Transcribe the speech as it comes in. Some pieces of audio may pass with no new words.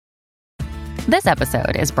This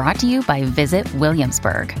episode is brought to you by Visit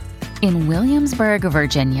Williamsburg. In Williamsburg,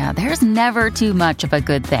 Virginia, there's never too much of a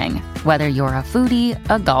good thing. Whether you're a foodie,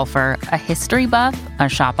 a golfer, a history buff, a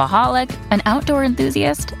shopaholic, an outdoor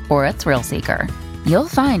enthusiast, or a thrill seeker, you'll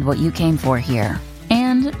find what you came for here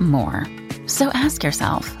and more. So ask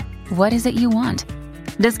yourself, what is it you want?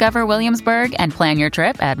 Discover Williamsburg and plan your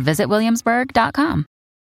trip at visitwilliamsburg.com.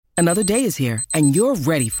 Another day is here, and you're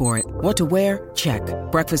ready for it. What to wear? Check.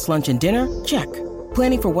 Breakfast, lunch, and dinner? Check.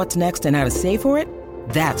 Planning for what's next and how to save for it?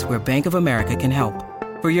 That's where Bank of America can help.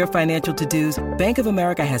 For your financial to-dos, Bank of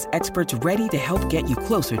America has experts ready to help get you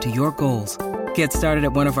closer to your goals. Get started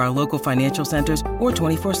at one of our local financial centers or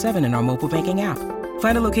 24/7 in our mobile banking app.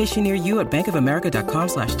 Find a location near you at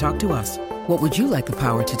bankofamerica.com/talktous. What would you like the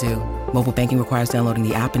power to do? Mobile banking requires downloading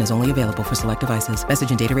the app and is only available for select devices. Message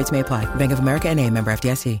and data rates may apply. Bank of America N.A., member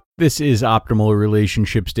FDIC. This is Optimal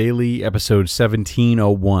Relationships Daily, episode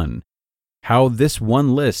 1701. How This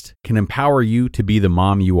One List Can Empower You to Be the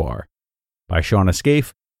Mom You Are, by Shawna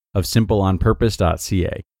Scafe of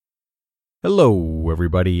simpleonpurpose.ca. Hello,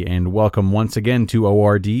 everybody, and welcome once again to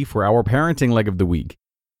ORD for our parenting leg of the week.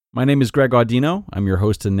 My name is Greg Audino. I'm your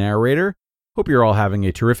host and narrator. Hope you're all having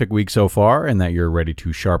a terrific week so far and that you're ready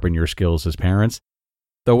to sharpen your skills as parents.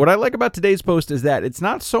 Though what I like about today's post is that it's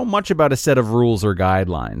not so much about a set of rules or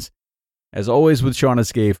guidelines. As always with Shawna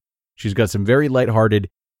Scafe, she's got some very lighthearted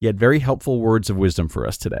yet very helpful words of wisdom for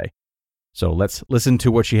us today. So let's listen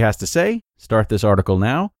to what she has to say, start this article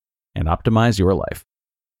now, and optimize your life.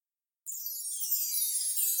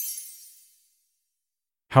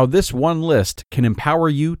 How This One List Can Empower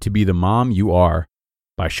You to Be the Mom You Are,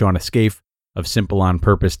 by Shawna Scafe of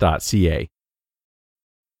simpleonpurpose.ca.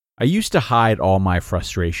 I used to hide all my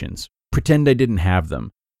frustrations, pretend I didn't have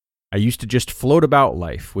them. I used to just float about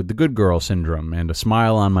life with the good girl syndrome and a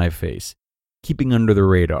smile on my face, keeping under the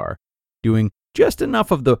radar, doing just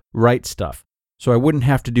enough of the right stuff so I wouldn't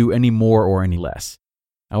have to do any more or any less.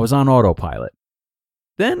 I was on autopilot.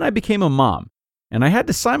 Then I became a mom, and I had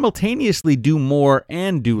to simultaneously do more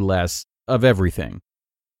and do less of everything.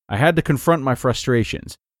 I had to confront my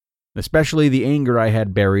frustrations, especially the anger I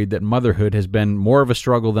had buried that motherhood has been more of a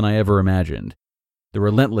struggle than I ever imagined. The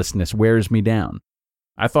relentlessness wears me down.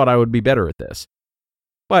 I thought I would be better at this.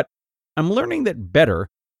 But I'm learning that better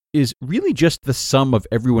is really just the sum of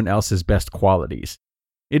everyone else's best qualities.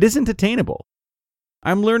 It isn't attainable.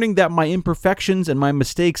 I'm learning that my imperfections and my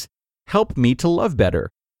mistakes help me to love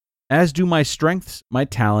better, as do my strengths, my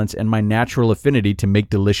talents, and my natural affinity to make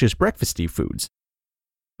delicious breakfasty foods.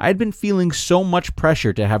 I had been feeling so much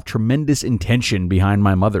pressure to have tremendous intention behind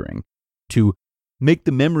my mothering, to make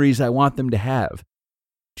the memories I want them to have,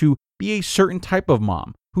 to be a certain type of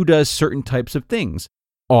mom who does certain types of things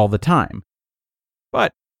all the time.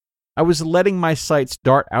 But I was letting my sights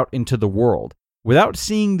dart out into the world without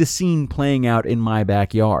seeing the scene playing out in my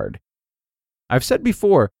backyard. I've said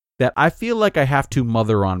before that I feel like I have to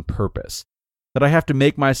mother on purpose, that I have to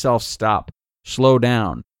make myself stop, slow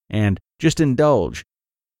down, and just indulge,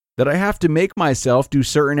 that I have to make myself do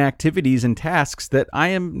certain activities and tasks that I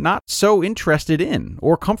am not so interested in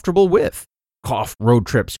or comfortable with. Cough road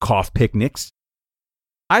trips, cough picnics.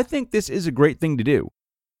 I think this is a great thing to do,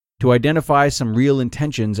 to identify some real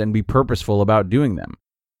intentions and be purposeful about doing them.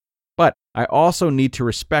 But I also need to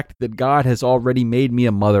respect that God has already made me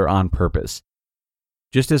a mother on purpose.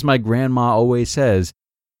 Just as my grandma always says,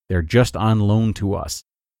 they're just on loan to us,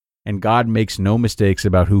 and God makes no mistakes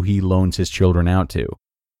about who He loans His children out to.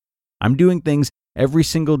 I'm doing things every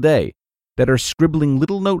single day that are scribbling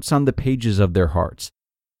little notes on the pages of their hearts.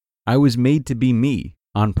 I was made to be me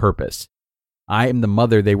on purpose. I am the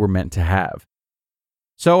mother they were meant to have.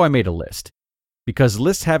 So I made a list, because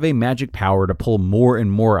lists have a magic power to pull more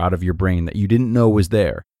and more out of your brain that you didn't know was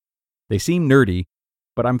there. They seem nerdy,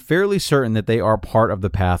 but I'm fairly certain that they are part of the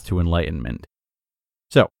path to enlightenment.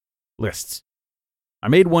 So, lists. I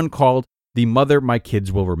made one called The Mother My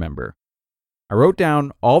Kids Will Remember. I wrote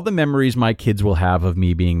down all the memories my kids will have of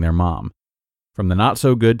me being their mom, from the not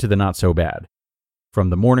so good to the not so bad, from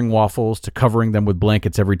the morning waffles to covering them with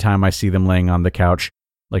blankets every time I see them laying on the couch,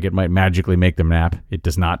 like it might magically make them nap. It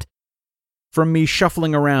does not. From me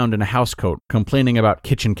shuffling around in a housecoat, complaining about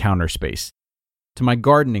kitchen counter space, to my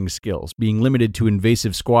gardening skills being limited to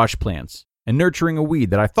invasive squash plants and nurturing a weed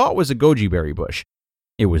that I thought was a goji berry bush.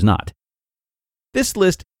 It was not. This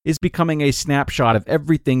list is becoming a snapshot of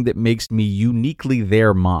everything that makes me uniquely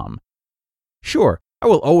their mom. Sure, I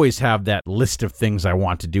will always have that list of things I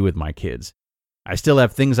want to do with my kids. I still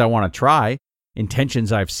have things I want to try,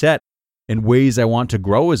 intentions I've set, and ways I want to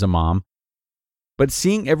grow as a mom. But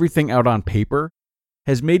seeing everything out on paper,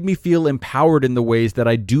 has made me feel empowered in the ways that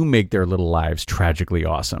I do make their little lives tragically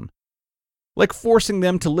awesome. Like forcing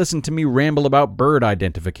them to listen to me ramble about bird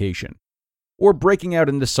identification, or breaking out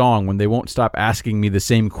into song when they won't stop asking me the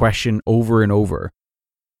same question over and over,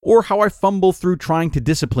 or how I fumble through trying to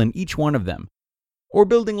discipline each one of them, or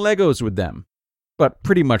building Legos with them, but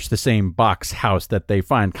pretty much the same box house that they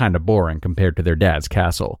find kind of boring compared to their dad's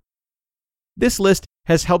castle. This list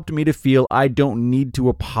has helped me to feel I don't need to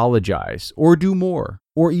apologize, or do more,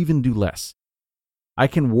 or even do less. I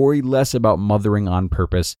can worry less about mothering on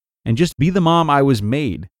purpose and just be the mom I was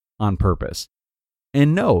made on purpose.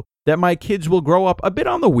 And know that my kids will grow up a bit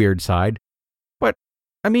on the weird side, but,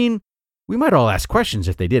 we might all ask questions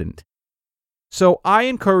if they didn't. So I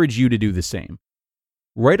encourage you to do the same.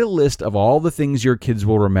 Write a list of all the things your kids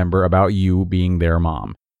will remember about you being their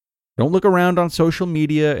mom. Don't look around on social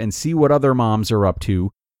media and see what other moms are up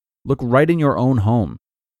to. Look right in your own home,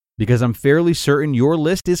 because I'm fairly certain your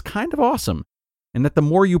list is kind of awesome, and that the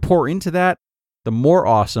more you pour into that, the more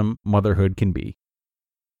awesome motherhood can be.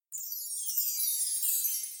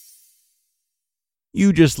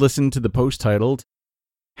 You just listened to the post titled,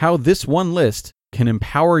 How This One List Can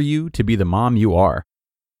Empower You to Be the Mom You Are,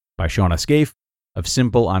 by Shawna Scafe of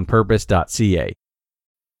simpleonpurpose.ca.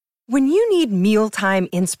 When you need mealtime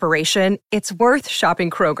inspiration, it's worth shopping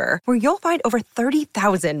Kroger, where you'll find over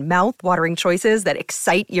 30,000 mouth-watering choices that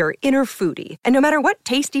excite your inner foodie. And no matter what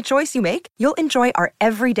tasty choice you make, you'll enjoy our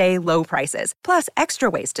everyday low prices, plus extra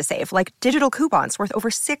ways to save, like digital coupons worth over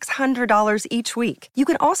 $600 each week. You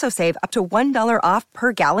can also save up to $1 off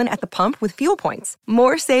per gallon at the pump with fuel points.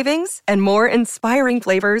 More savings and more inspiring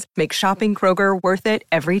flavors make shopping Kroger worth it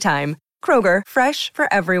every time. Kroger, fresh for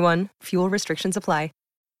everyone. Fuel restrictions apply.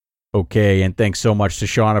 Okay, and thanks so much to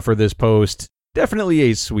Shawna for this post. Definitely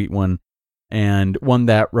a sweet one, and one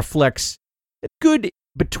that reflects good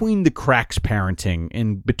between the cracks parenting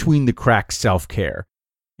and between the cracks self-care,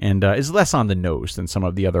 and is less on the nose than some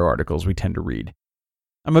of the other articles we tend to read.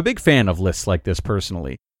 I'm a big fan of lists like this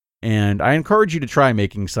personally, and I encourage you to try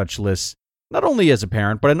making such lists not only as a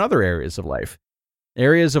parent, but in other areas of life.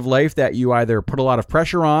 Areas of life that you either put a lot of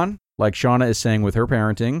pressure on, like Shawna is saying with her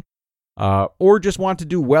parenting, or just want to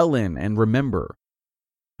do well in and remember.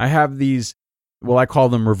 I have these, I call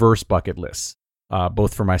them reverse bucket lists,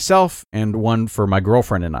 both for myself and one for my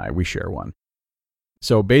girlfriend and I. We share one.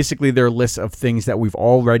 So basically, they're lists of things that we've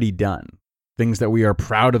already done, things that we are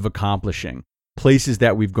proud of accomplishing, places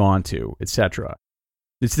that we've gone to, etc.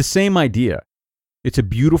 It's the same idea. It's a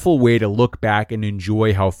beautiful way to look back and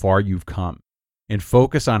enjoy how far you've come and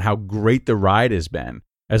focus on how great the ride has been,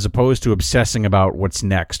 as opposed to obsessing about what's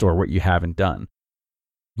next or what you haven't done.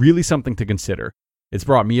 Really something to consider. It's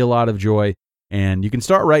brought me a lot of joy, and you can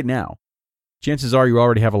start right now. Chances are you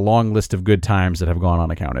already have a long list of good times that have gone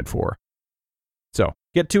unaccounted for. So,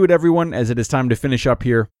 get to it, everyone, as it is time to finish up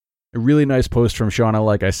here. A really nice post from Shawna,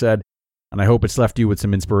 like I said, and I hope it's left you with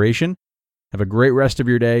some inspiration. Have a great rest of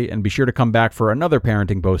your day, and be sure to come back for another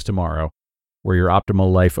parenting post tomorrow, where your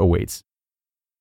optimal life awaits.